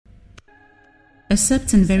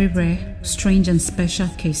Except in very rare, strange and special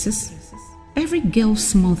cases, every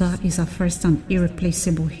girl's mother is her first and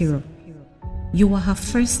irreplaceable hero. You are her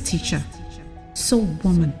first teacher. So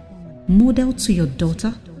woman, model to your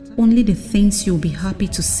daughter only the things you'll be happy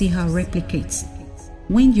to see her replicate.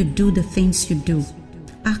 When you do the things you do,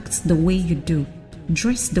 act the way you do,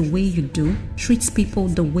 dress the way you do, treat people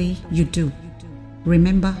the way you do,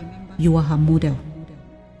 remember, you are her model.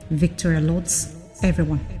 Victoria Lords,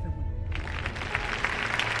 everyone.